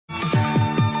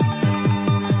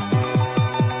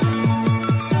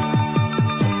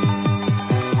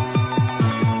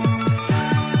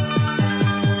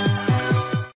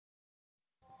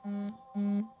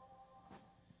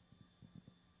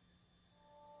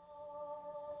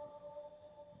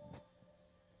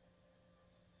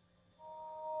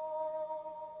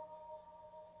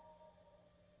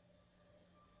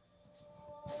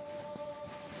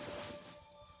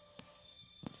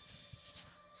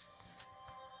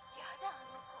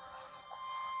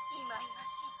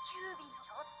しいキュービの。ち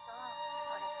ょっと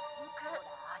それピンク。ほら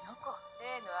あの子、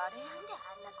例のあれ。なんで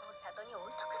あんな子を里に置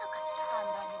いとくのかしら。反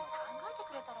対にも考えて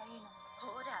くれたらいいのに。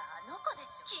ほらあの子で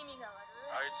しょ。気味が悪い。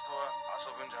あいつとは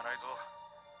遊ぶんじゃないぞ。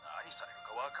何される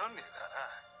かわかんねえからな。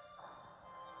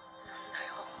なんだ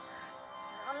よ、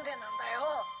なんでなんだ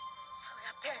よ。そう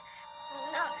やってみ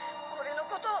んな俺の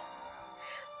こと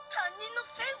担任の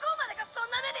先生までがそん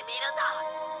な目で見るんだ。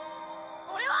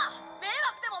俺は迷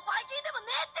惑でもバイキンでもね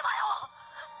えってばよ。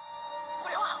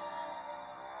俺は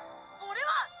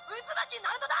渦巻き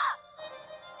ナルトだ。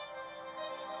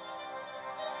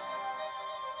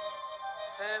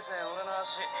せいぜい俺の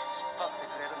足引っ張って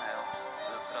くれるなよ、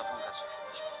ウスラトンカチ。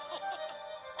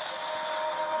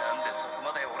なんでそこ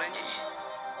まで俺に。俺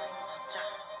にとっちゃ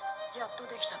やっと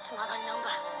できたつながりなんだ。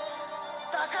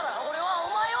だから俺は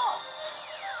お前を。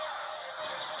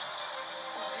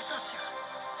俺たちは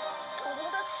友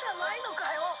達じゃないのか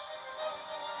よ。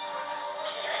サス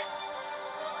ケ、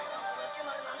お前はオリジ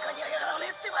ナルなんかにはやら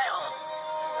ねえってばよ。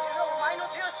俺がお前の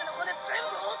手足の骨全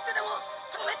部折ってでも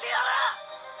止めてやる。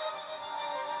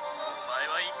お前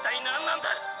は一体何なん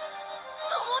だ。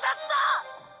友達だ。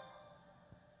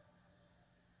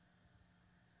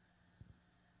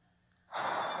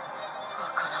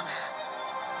わからねえ。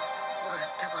俺っ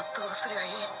てばどうすりゃい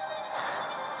い。も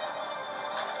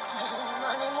う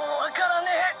何もわからね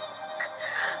え。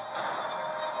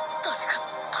誰か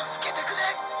助けてくれ。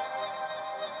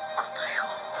答えを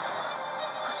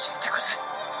教えてくれ。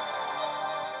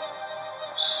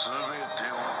全て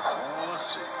を壊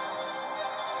せ。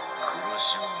苦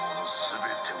しむ者全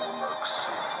てをなくせ。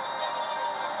お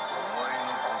前の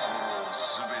心を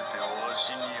全てわ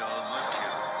しに預ける。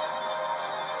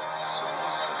そう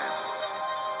すれば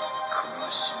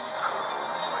苦しみから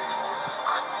お前を救っ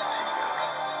てや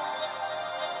る。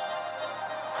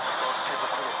サスケと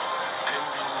コロ天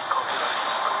秤にかけられる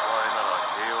お前なら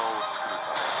平和を作る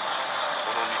ため、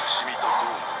この憎しみとど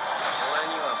う俺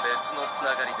には別のつ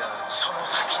ながりがある。その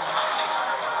先に待っている。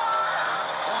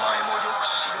お前もよく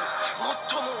知る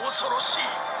最も恐ろしい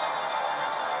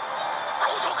孤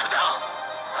独だ。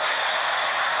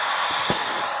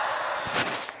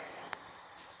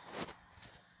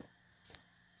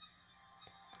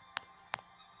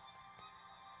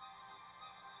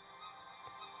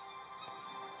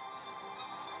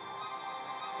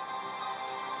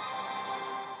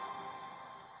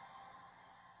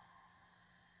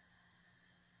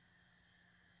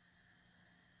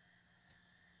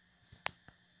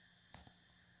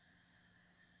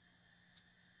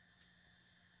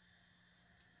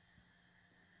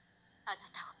あな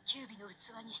たをキュービの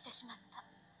器にしてしまった。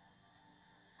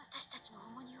私たちの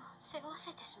重荷を背負わ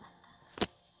せてしまった。あ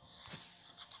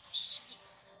なたと一緒に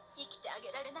生きてあ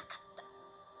げられなかった。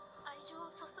愛情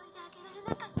を注いであげられ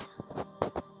なかった。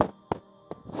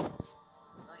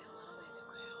謝らないで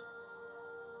くれよ。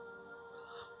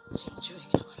俺は人中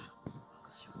力だから。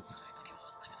昔は辛い時も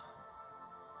あったけど、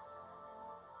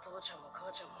父ちゃんも母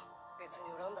ちゃんも別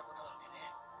に恨んだことなんて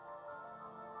ね。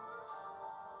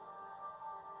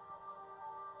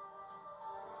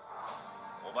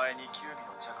お前にキュービ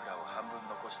のチャクラを半分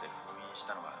残して封印し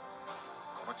たのは、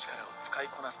この力を使い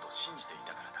こなすと信じてい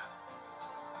たからだ。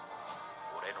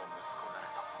俺の息子ナ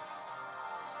ルト。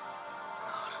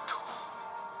ナルト、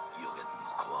予言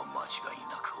の子は間違い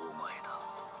なくお前だ。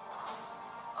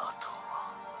あと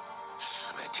は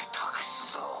全て託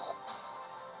すぞ。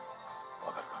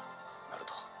わかるか、ナル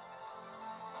ト。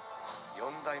4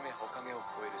代目火影を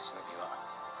超える忍びは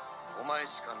お前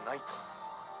しかないと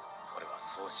俺は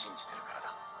そう信じてるから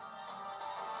だ。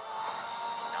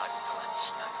ナルトは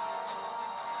違う。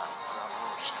あいつは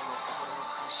もう人の心の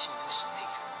苦しみを知って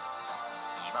いる。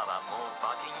今はもう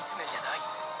化け狐じゃない。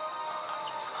あ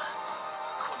いつは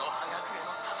この葉隠れ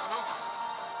の里の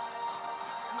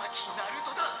渦巻きナル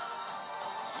トだ。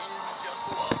忍者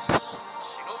とは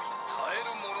忍び耐え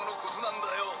る者のことなん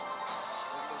だよ。忍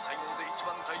びの才能で一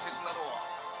番大切なのは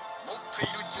持って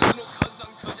いる術の数な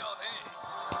んかじゃねえ。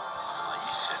大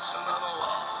切なの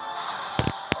は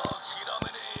諦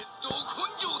めねえど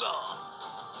根性だ。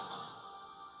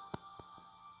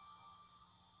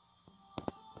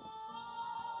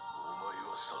お前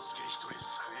はサスケ一人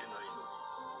救えないのに、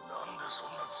なんでそ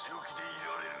んな強気でい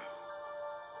られる。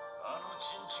あの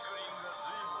チンチクリンが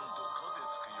随分と盾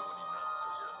つくようになっ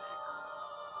たじゃねえか。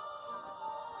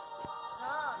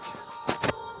なあキュー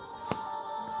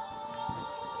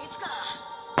ビ、いつか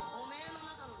おめえの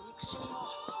中の憎しみも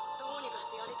どうにか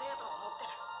してやりてえと思って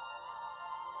る。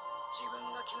自分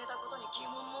が決めたことに疑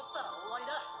問持ったら終わり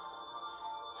だ。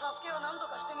サスケは何と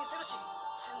かしてみせるし、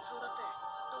戦争だって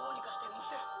どうにかしてみ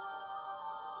せる。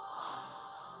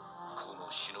この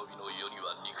忍びの世に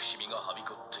は憎しみがはび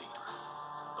こっている。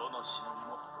どの忍び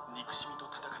も憎しみと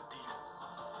戦っている。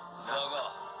だ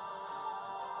が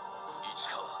いつ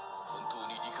かは本当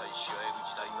に理解し合える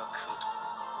時代が来ると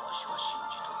わしは信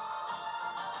じとる。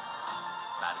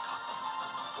ナルト、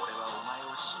俺はお前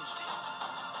を信じている。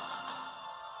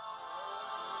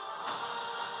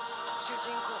主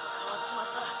人公が変わっちま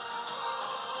ったら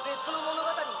別の物語に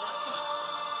なっちまう。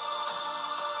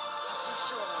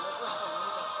師匠が残したもの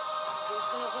と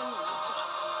別の本になっちまう。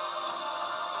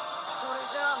それ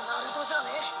じゃあナルトじゃ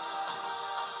ねえ。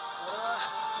俺は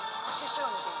師匠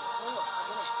みたいに本は書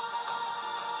けね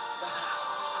え。だから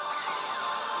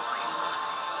続編は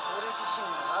俺自身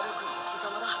が歩く生き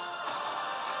様だ。ど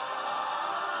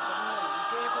んなに見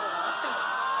てえことがあっても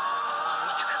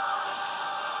歩いてく。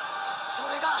そ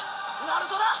れがナル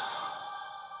トだ。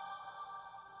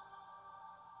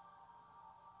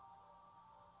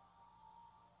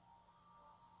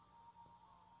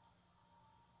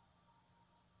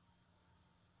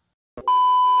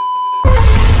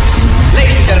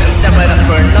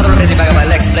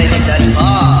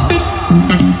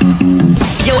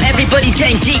Yo, everybody's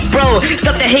getting geek, bro.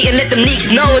 Stop the hate and let them leaks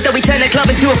know that we turn the club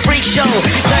into a freak show.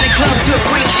 Turn the club to a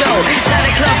freak show. Turn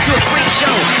the club to a freak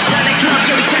show. Turn the club,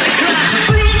 yeah, we turn the club to a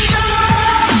freak show.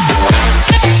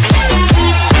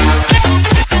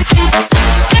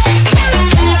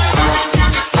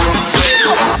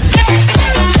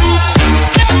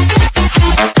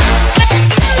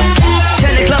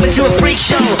 Turn the club into a freak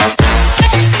show.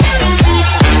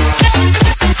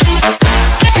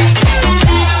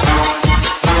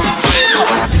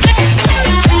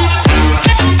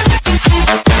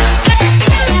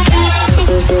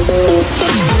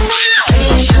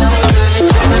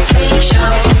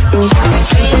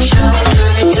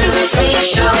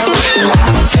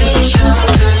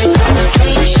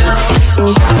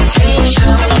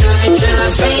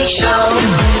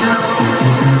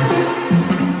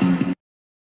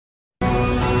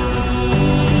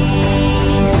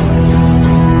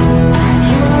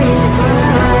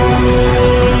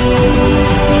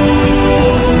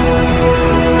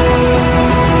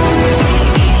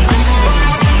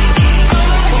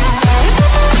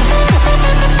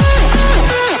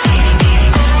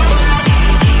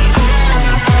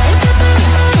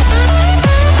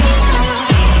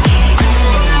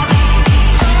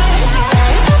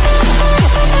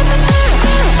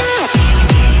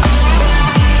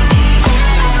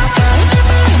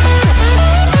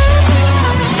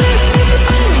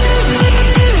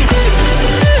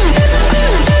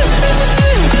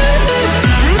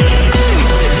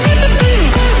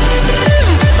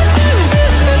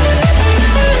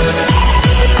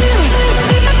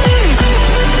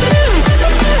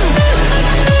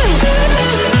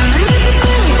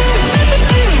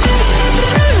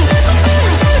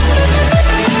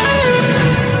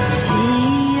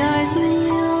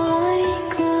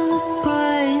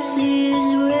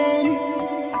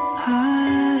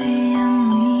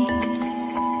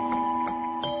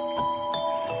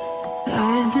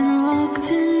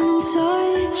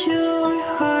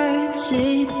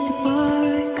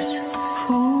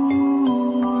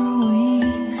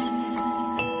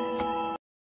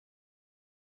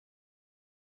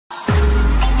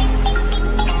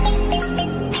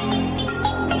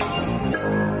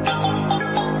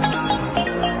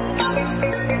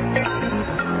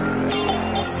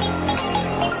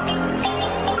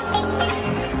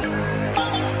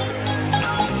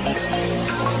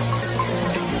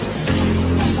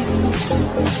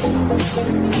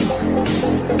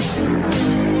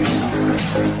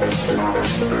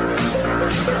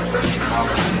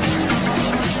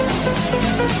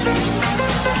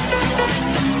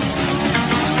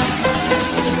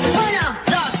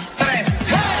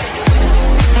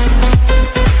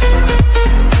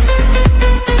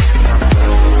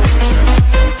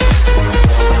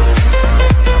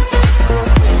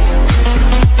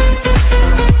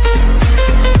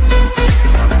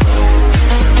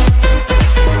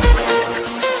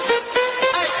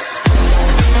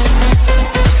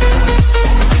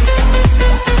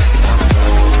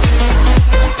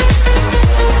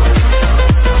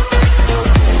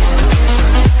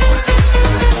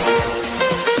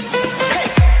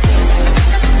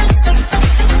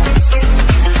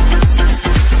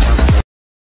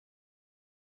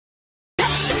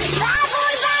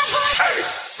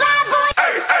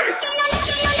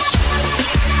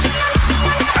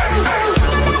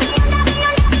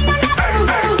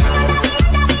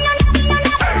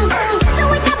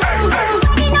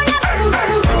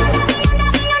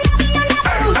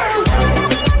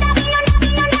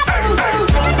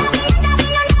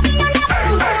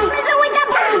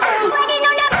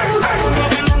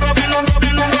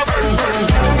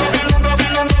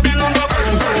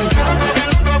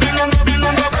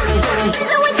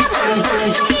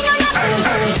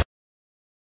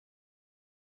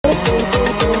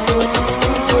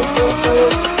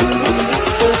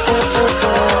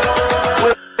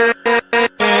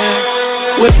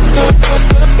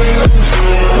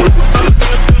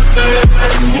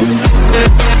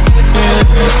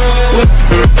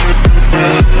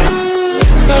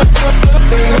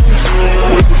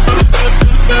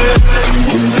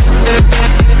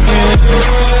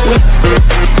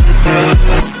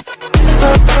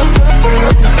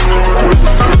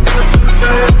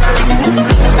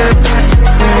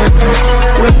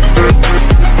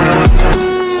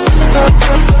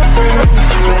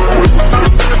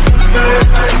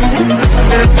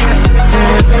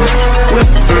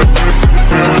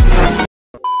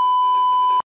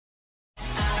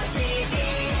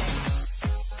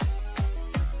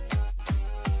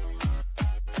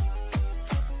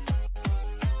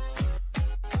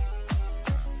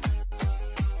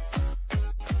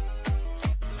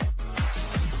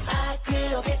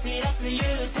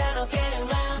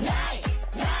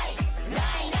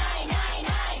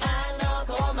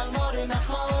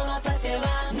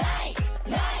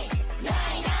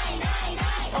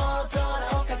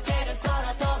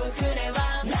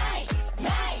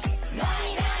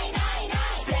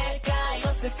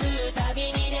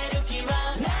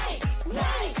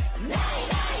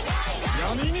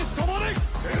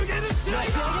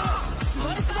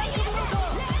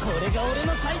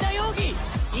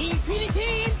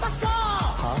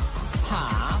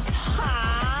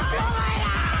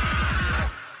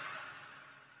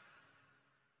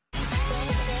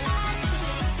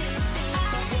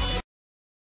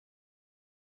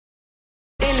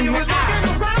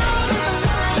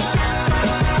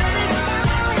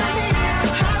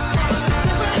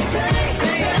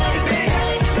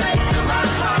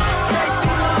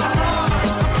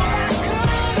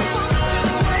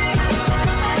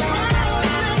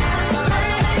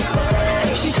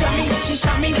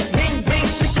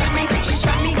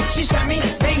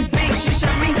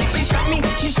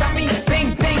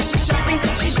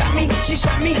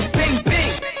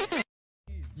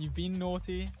 being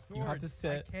naughty. George, you have to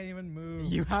sit. I can't even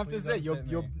move. You have Please to sit. unsit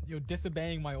me. You're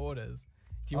disobeying my orders.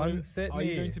 Do you Unsit Are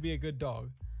you me. going to be a good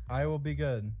dog? I will be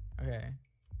good. Okay.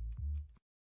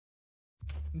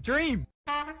 Dream.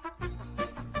 Let's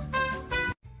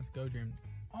go, Dream.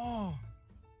 Oh,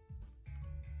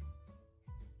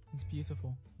 it's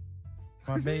beautiful.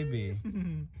 My baby.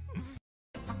 You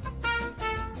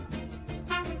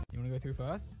want to go through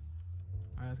first?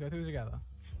 All right, let's go through together.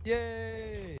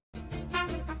 Yay!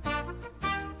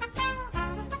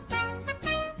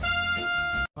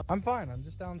 I'm fine. I'm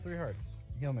just down 3 hearts.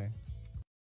 Heal me.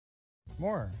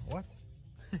 More. What?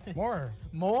 More.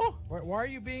 More? Why are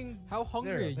you being... How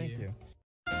hungry there, are you? Thank you.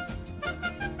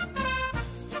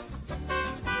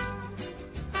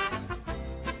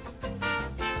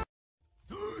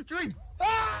 Dream!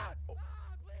 Ah!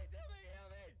 Please heal me!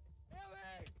 Heal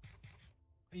me!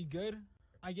 Are you good?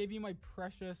 I gave you my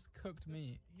precious cooked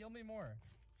meat. Heal me more.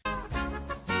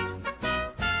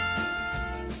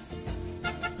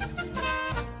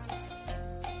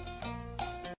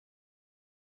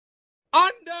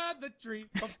 Under the tree,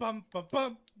 bum bum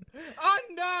bum.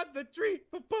 Under the tree,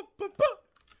 bum bum bum bum.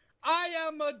 I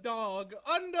am a dog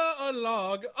under a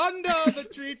log. Under the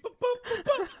tree, bum bum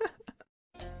bum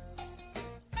bum.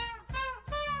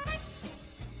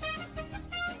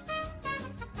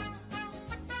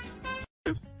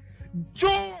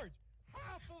 George,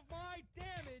 half of my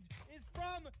damage is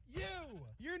from you.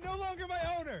 You're no longer my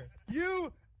owner.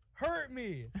 You hurt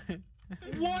me.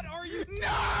 What are you?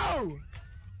 No!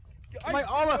 My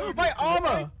armor! My armor!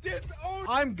 I disown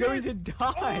I'm going to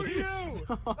die! you!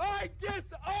 Stop. I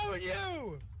disown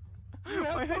you! You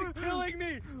have My been helmet- killing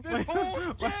me this my-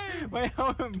 whole game! My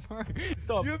helmet broke.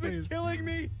 Stop, You have been please. killing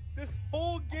me this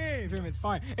whole game! Dream, it's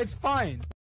fine. It's fine!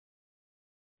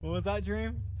 What was that,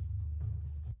 Dream?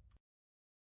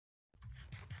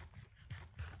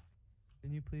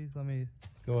 Can you please let me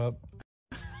go up?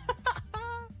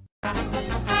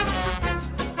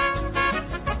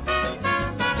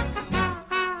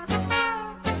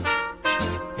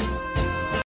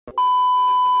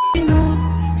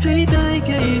生態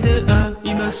系で会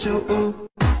いましょう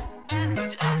エンド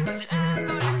ジエンドジエン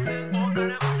ドレスお別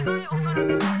れおしまいおそらく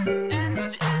エンド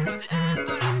ジエンドジエン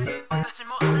ドレス私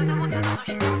もあなたもただの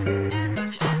人エンド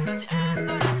ジエンドジエン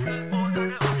ドレスお別れお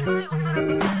しまいおそらくエン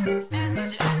ド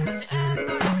ジエンドジエン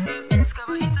ドレスいつ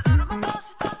かはいつだろうまた明日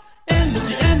エンド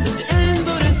ジエンドジエン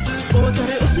ドレスお別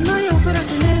れおしまいおそらく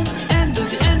ねエンド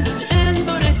ジエンドジエン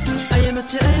ドレス過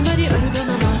ち誤りあるが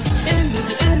ままエンド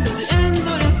ジエンドジエン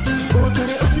ドレスお別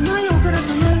れおしまいおそらく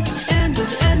ねエンド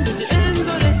ジエンドジエン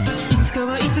ドレスいつか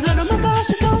はいつだろうまた明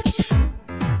日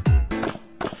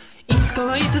いつか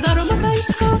はいつだろうまたい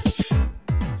つか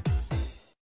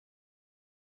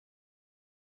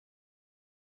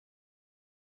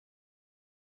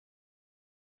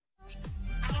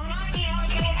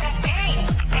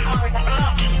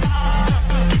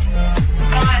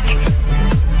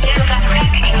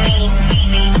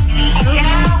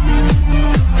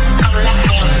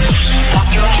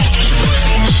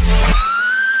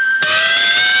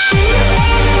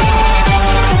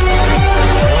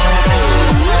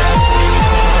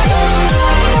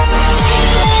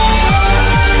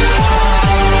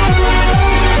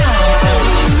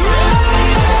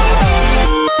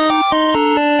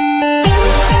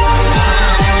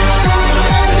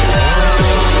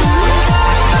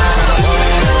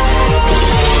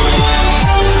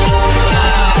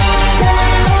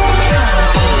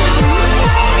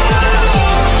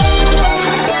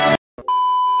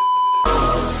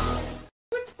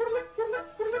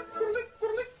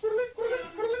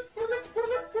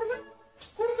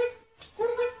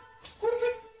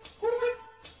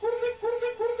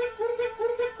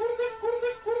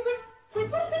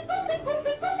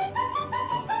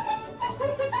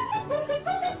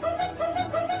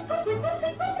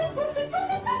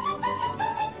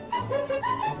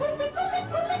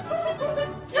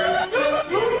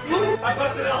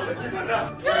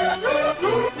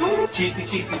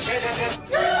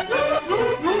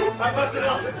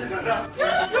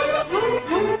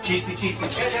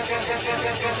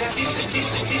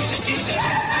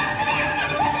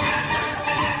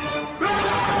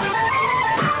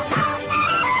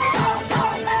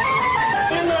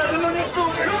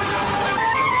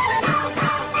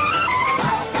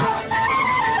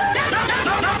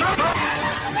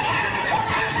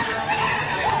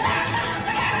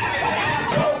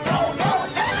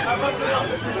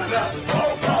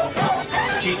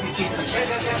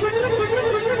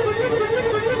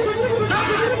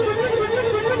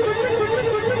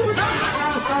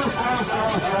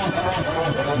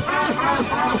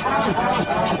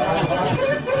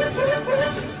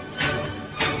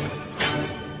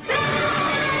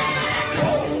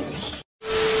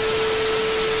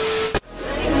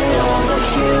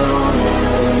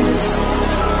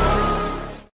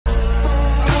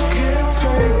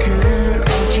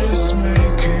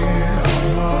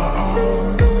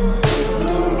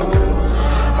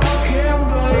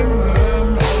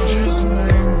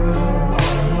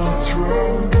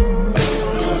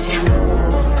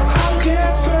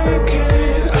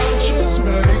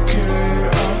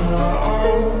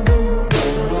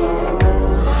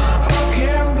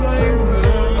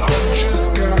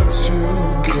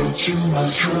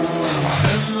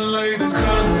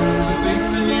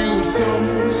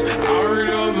songs. I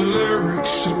read all the lyrics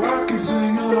so I can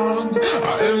sing along.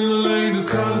 I am the latest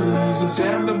colors, I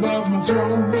stand above my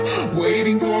throne,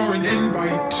 waiting for an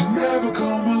invite to never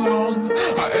come along.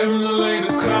 I am the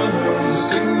latest colors, I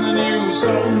sing the newest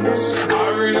songs. I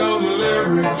read all the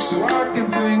lyrics so I can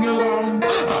sing along.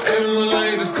 I am the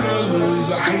latest colors,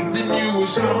 I hate the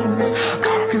newest songs.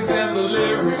 I can stand the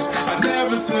lyrics, I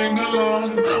never sing along,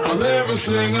 I'll never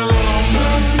sing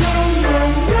along.